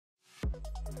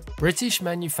British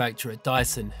manufacturer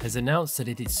Dyson has announced that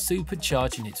it is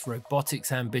supercharging its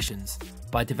robotics ambitions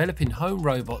by developing home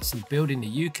robots and building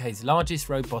the UK's largest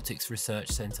robotics research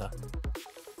centre.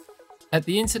 At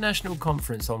the International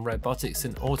Conference on Robotics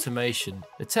and Automation,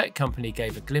 the tech company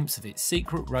gave a glimpse of its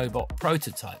secret robot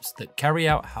prototypes that carry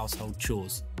out household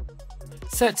chores.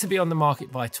 Set to be on the market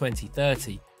by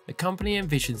 2030, the company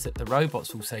envisions that the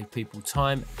robots will save people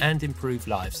time and improve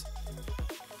lives.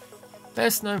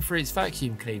 Best known for its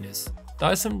vacuum cleaners,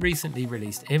 Dyson recently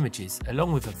released images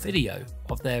along with a video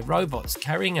of their robots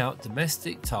carrying out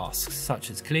domestic tasks such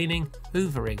as cleaning,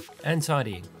 hoovering and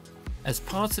tidying. As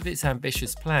part of its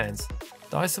ambitious plans,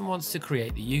 Dyson wants to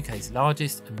create the UK's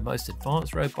largest and most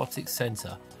advanced robotics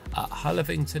centre at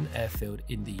Hullavington Airfield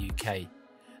in the UK,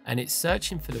 and it's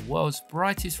searching for the world's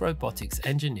brightest robotics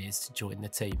engineers to join the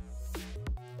team.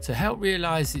 To help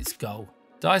realise its goal,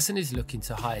 Dyson is looking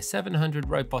to hire 700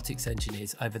 robotics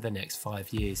engineers over the next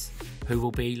 5 years, who will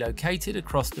be located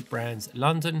across the brand's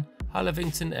London,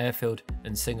 Hullavington Airfield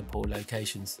and Singapore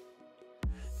locations.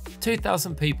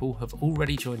 2,000 people have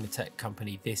already joined the tech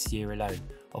company this year alone,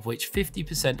 of which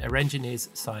 50% are engineers,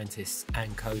 scientists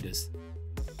and coders.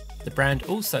 The brand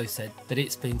also said that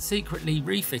it's been secretly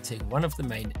refitting one of the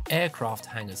main aircraft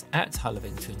hangars at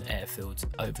Hullavington Airfield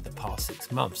over the past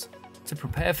 6 months to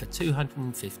prepare for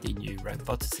 250 new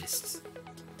roboticists.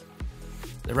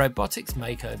 The robotics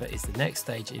makeover is the next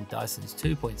stage in Dyson's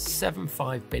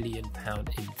 £2.75 billion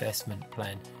investment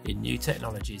plan in new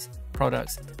technologies,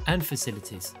 products and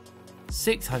facilities,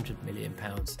 £600 million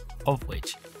of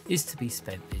which is to be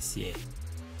spent this year.